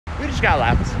just got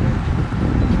left.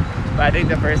 But I think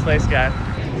the first place got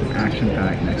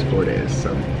action-packed next 4 days,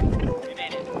 so. We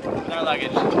made it. With our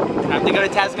luggage. Time to go to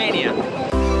Tasmania.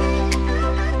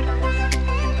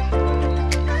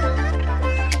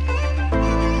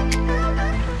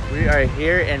 We are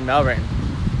here in Melbourne.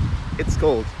 It's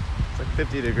cold. It's like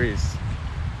 50 degrees.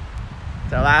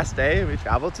 It's our last day. We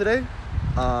traveled today.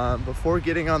 Before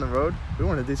getting on the road, we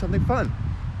want to do something fun.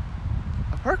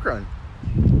 A park run.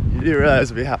 You do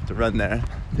realize we have to run there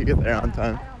to get there on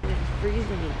time. It's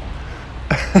freezing.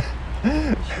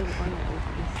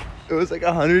 It was like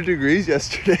 100 degrees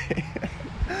yesterday.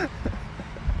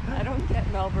 I don't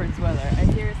get Melbourne's weather. I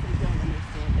seriously don't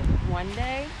understand it. One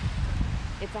day,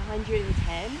 it's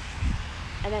 110,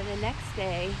 and then the next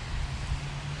day,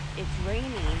 it's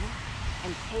raining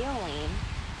and hailing,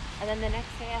 and then the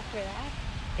next day after that,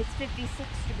 it's 56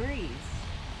 degrees.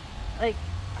 Like,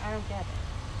 I don't get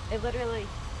it. It literally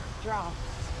drops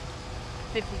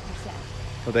 50%.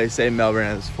 Well, they say Melbourne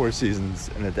has 4 seasons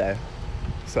in a day,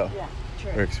 so yeah,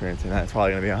 true. We're experiencing that. It's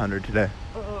probably gonna be 100 today.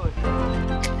 Oh.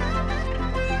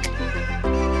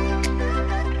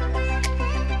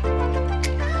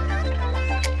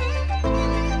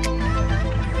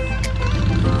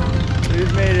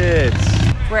 We've made it.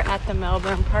 We're at the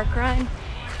Melbourne Park Run,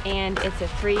 and it's a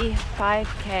free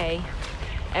 5K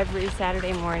every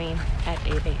Saturday morning at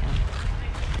 8 a.m.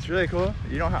 It's really cool.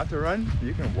 You don't have to run.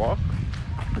 You can walk.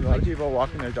 There's a lot of people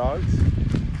walking their dogs.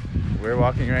 We're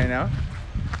walking right now.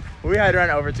 We had to run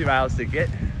over 2 miles to get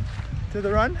to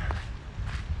the run.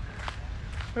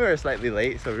 We were slightly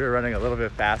late, so we were running a little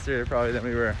bit faster probably than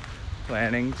we were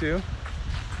planning to.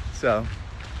 So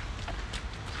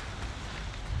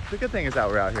the good thing is that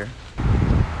we're out here.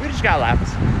 We just got left.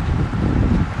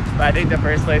 But I think the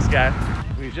first place got,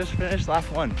 we just finished lap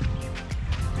 1.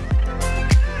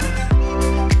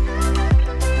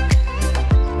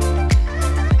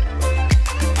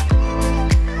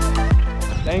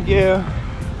 Thank you.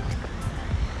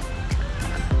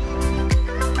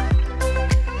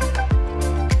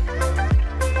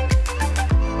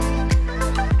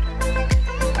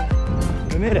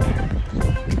 We made it.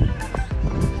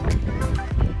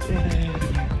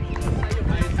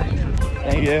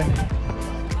 Thank you.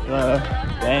 Hello.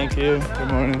 Thank you. Good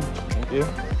morning. Thank you.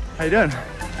 How you doing?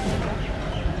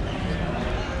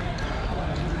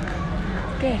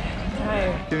 Good.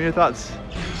 Tired. Give me your thoughts.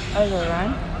 Oh, the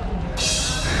run?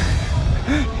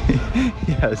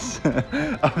 Yes.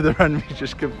 Of the run we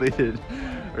just completed.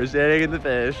 We're standing in the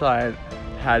finish line.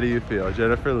 How do you feel?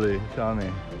 Jennifer Lee, tell me.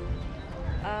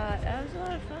 That was a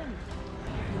lot of fun.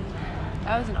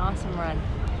 That was an awesome run.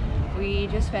 We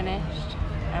just finished.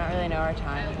 I don't really know our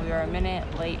time. We were a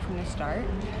minute late from the start,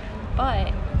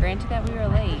 but granted that we were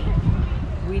late,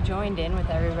 we joined in with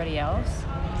everybody else,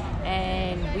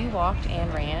 and we walked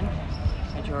and ran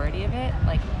majority of it,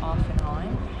 like off and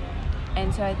on.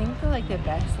 And so I think the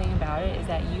best thing about it is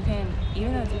that you can,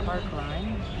 even though it's a park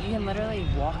run, you can literally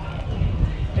walk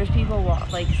it. There's people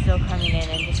still coming in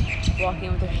and just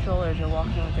walking with their strollers or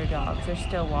walking with their dogs. They're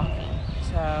still walking.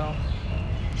 So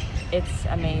it's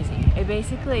amazing. It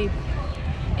basically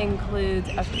includes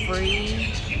a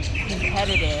free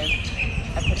competitive,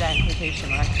 I put that in quotation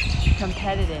marks,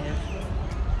 competitive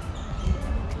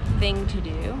thing to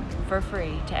do for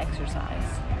free to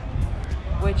exercise,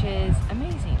 which is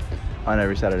amazing. On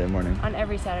every Saturday morning. On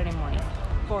every Saturday morning,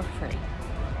 for free.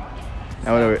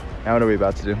 Now what are we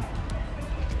about to do?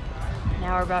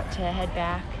 Now we're about to head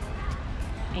back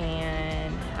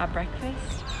and have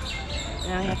breakfast.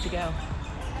 And then we have to go.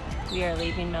 We are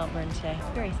leaving Melbourne today.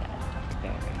 Very sad.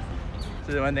 Very, very sad.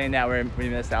 So the one thing that we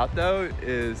missed out though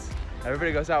is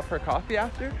everybody goes out for coffee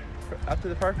after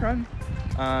the park run.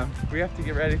 We have to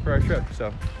get ready for our trip,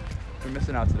 so we're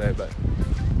missing out today, but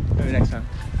maybe next time.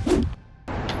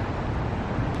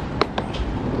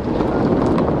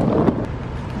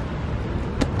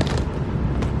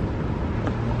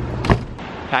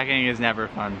 Packing is never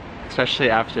fun, especially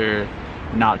after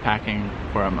not packing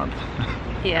for a month.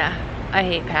 Yeah, I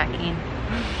hate packing.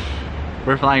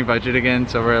 We're flying budget again,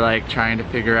 so we're like trying to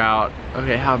figure out,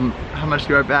 okay, how much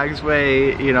do our bags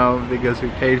weigh, you know, because we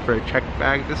paid for a checked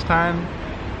bag this time,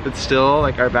 but still,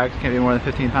 like, our bags can't be more than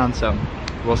 15 pounds, so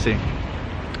we'll see.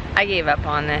 I gave up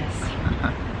on this.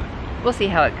 We'll see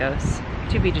how it goes.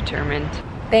 To be determined.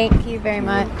 Thank you very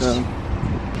much. Okay,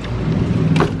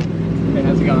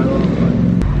 how's it going?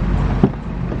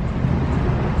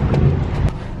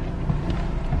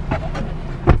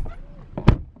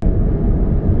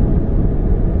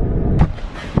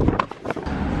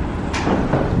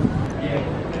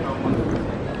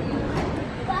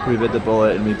 We bit the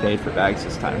bullet and we paid for bags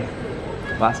this time.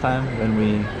 Last time when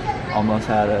we almost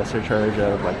had a surcharge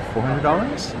of like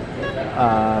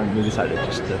 $400. We decided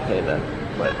just to pay the,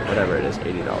 whatever it is,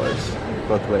 $80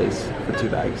 both ways for 2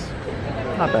 bags.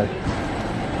 Not bad.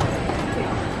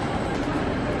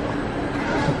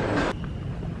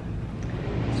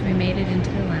 So we made it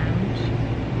into the lounge.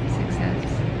 Success.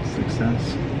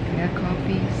 Success. We got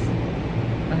coffees.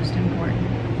 Most important.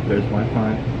 There's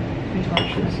Wi-Fi. There's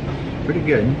Which is pretty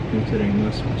good considering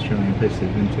most Australian places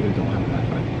I've been to don't have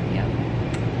Wi-Fi. Yep.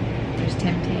 There's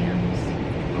Tim Tams.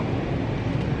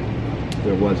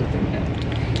 There was a Tim Tam.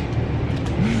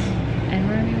 And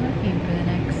we're gonna be working for the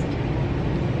next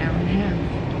hour and a half.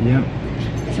 Yep.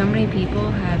 So many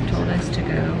people have told us to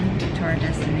go to our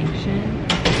destination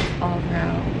all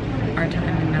throughout our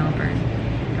time in Melbourne.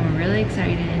 And we're really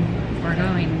excited. We're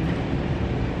going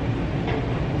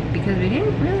because we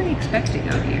didn't really expect to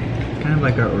go here. Kind of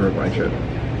like our Uruguay trip.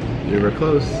 We were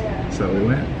close, so we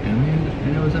went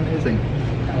and it was amazing.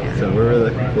 Yeah. So we're really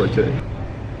looking forward to it.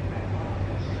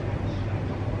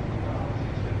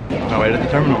 On my way to the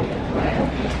terminal.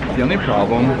 The only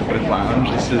problem with lounge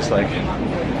is just like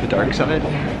the dark side,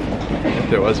 if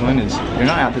there was one, is you're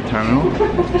not at the terminal,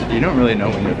 so you don't really know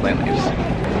when your plane leaves.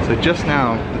 So just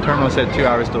now, the terminal said 2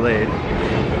 hours delayed,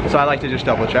 so I like to just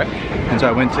double check. And so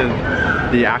I went to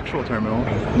the actual terminal,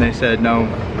 and they said, no,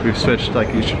 we've switched,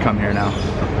 like you should come here now.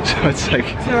 So it's like...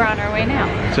 So we're on our way now.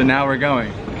 So now we're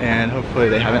going, and hopefully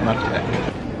they haven't left yet.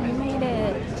 We made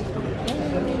it.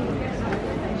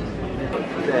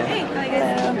 Hey, how are you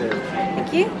guys?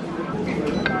 Thank you.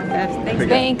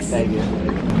 Thanks. Thank you.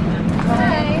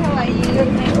 Hi, how are you?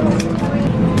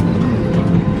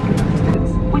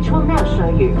 Which will now show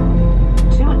you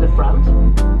 2 at the front, 2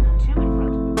 in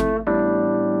front.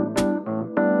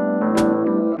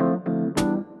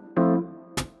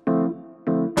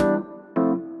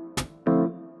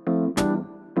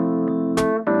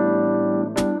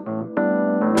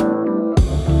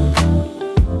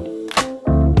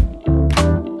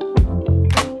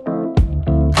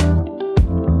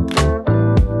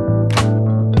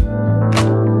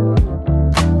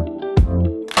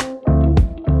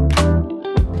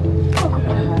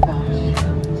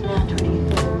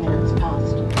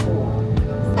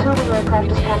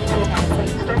 Aircraft is captured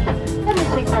and the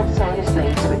seatbelt sign is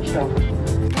being switched off.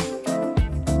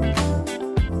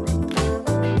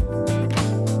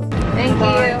 Thank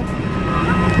you.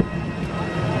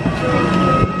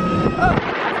 Oh.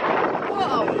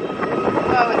 Whoa.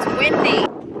 Oh, it's windy.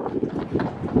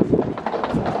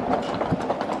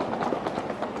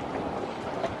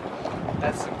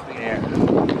 That's some clean air.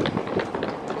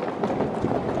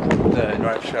 The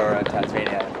North Shore of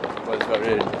Tasmania was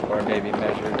voted, or maybe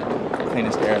measured, the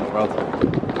cleanest air in the world.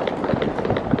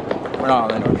 We're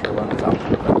not on the North Shore one, it's out.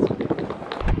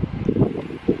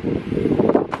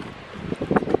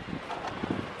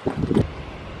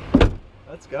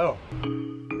 Let's go.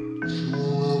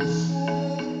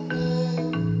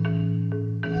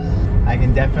 I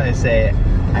can definitely say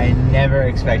I never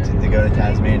expected to go to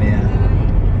Tasmania.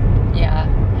 Yeah,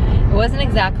 it wasn't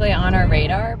exactly on our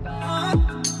radar,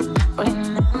 but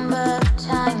Remember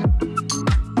time.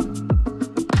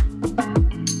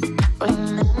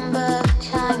 Remember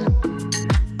time.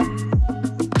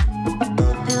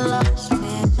 Be lost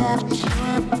without you.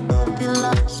 Be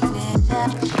lost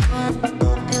without you.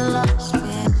 Be lost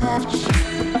without you.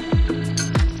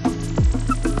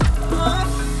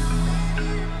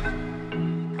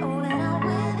 When I'm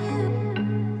with you.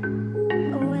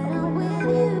 When I'm with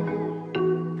you.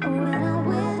 When I'm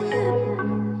with you.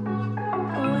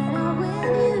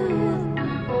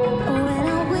 When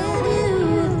I'm with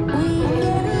you, we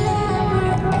get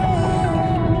everything.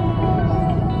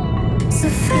 So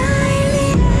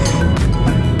finally,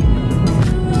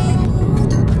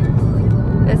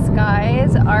 the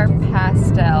skies are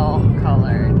pastel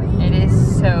colored. It is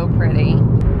so pretty.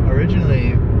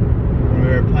 Originally, when we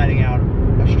were planning out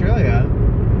Australia,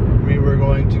 we were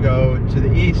going to go to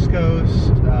the East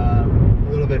Coast, a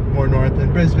little bit more north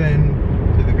than Brisbane,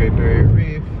 to the Great Barrier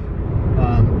Reef.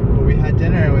 But we had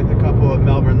dinner with a couple of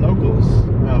Melbourne locals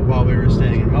while we were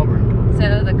staying in Melbourne.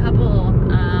 So the couple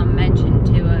mentioned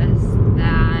to us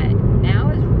that now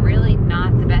is really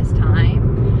not the best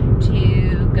time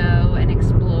to go and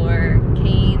explore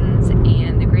Cairns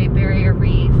and the Great Barrier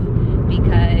Reef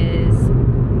because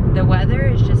the weather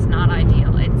is just not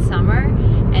ideal. It's summer,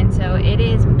 and so it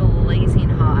is blazing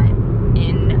hot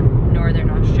in northern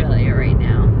Australia right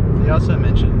now. He also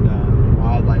mentioned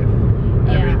wildlife,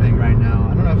 everything right now.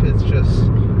 I don't know if it's just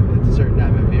it's a certain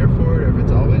time of year for it or if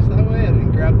it's always that way. I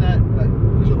didn't grab that, but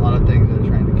there's a lot of things that are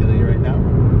trying to kill you right now.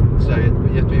 So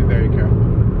you have to be very careful.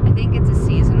 I think it's a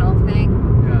seasonal thing.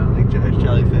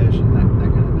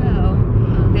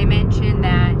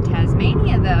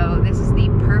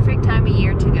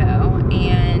 year to go,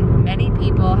 and many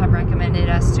people have recommended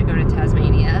us to go to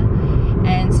Tasmania,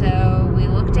 and so we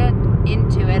looked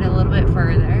into it a little bit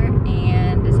further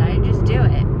and decided to just do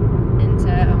it. And so,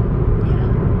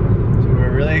 yeah. So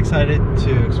we're really excited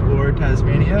to explore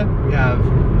Tasmania. We have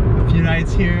a few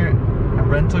nights here, a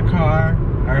rental car,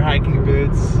 our hiking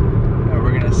boots, and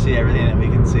we're gonna see everything that we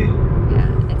can see.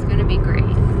 Yeah, it's gonna be great.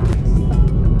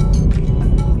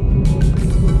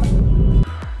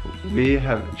 We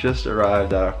have just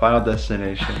arrived at our final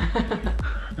destination.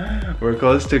 We're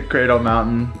close to Cradle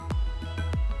Mountain.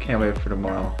 Can't wait for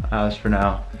tomorrow. As for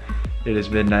now, it is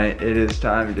midnight. It is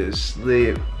time to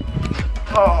sleep.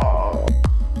 Oh.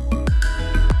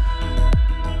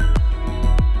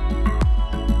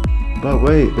 But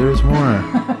wait, there's more.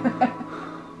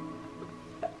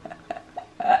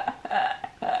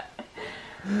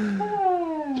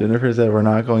 Jennifer said we're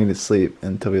not going to sleep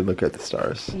until we look at the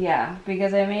stars. Yeah,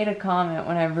 because I made a comment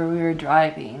whenever we were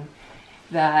driving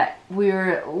that we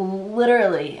were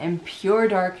literally in pure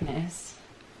darkness,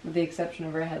 with the exception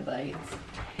of our headlights,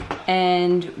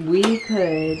 and we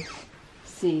could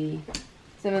see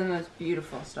some of the most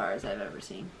beautiful stars I've ever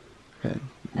seen. Okay.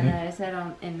 And then I said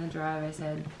in the drive, I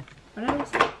said, what did I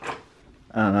say?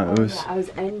 I don't know, it was... Yeah, I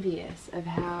was envious of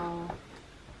how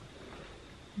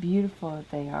beautiful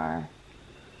they are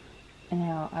and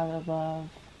how I would love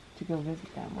to go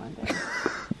visit them one day.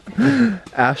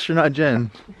 Astronaut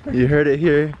Jen, you heard it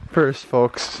here first,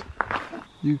 folks.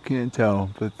 You can't tell,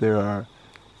 but there are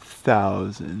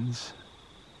thousands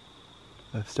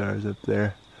of stars up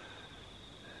there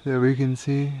that we can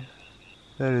see.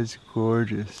 That is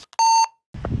gorgeous.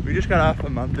 We just got off a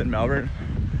month in Melbourne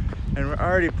and we're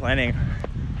already planning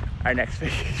our next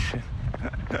vacation.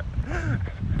 The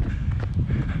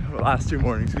last 2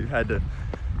 mornings we've had to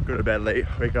go to bed late,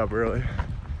 wake up early.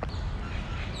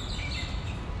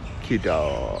 Cute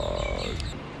dog.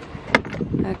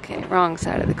 Okay, wrong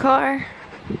side of the car.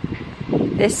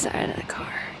 This side of the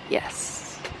car,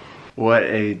 yes. What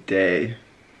a day.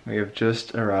 We have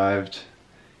just arrived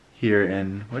here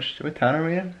in, what town are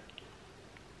we in?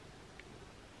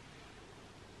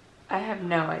 I have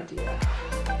no idea.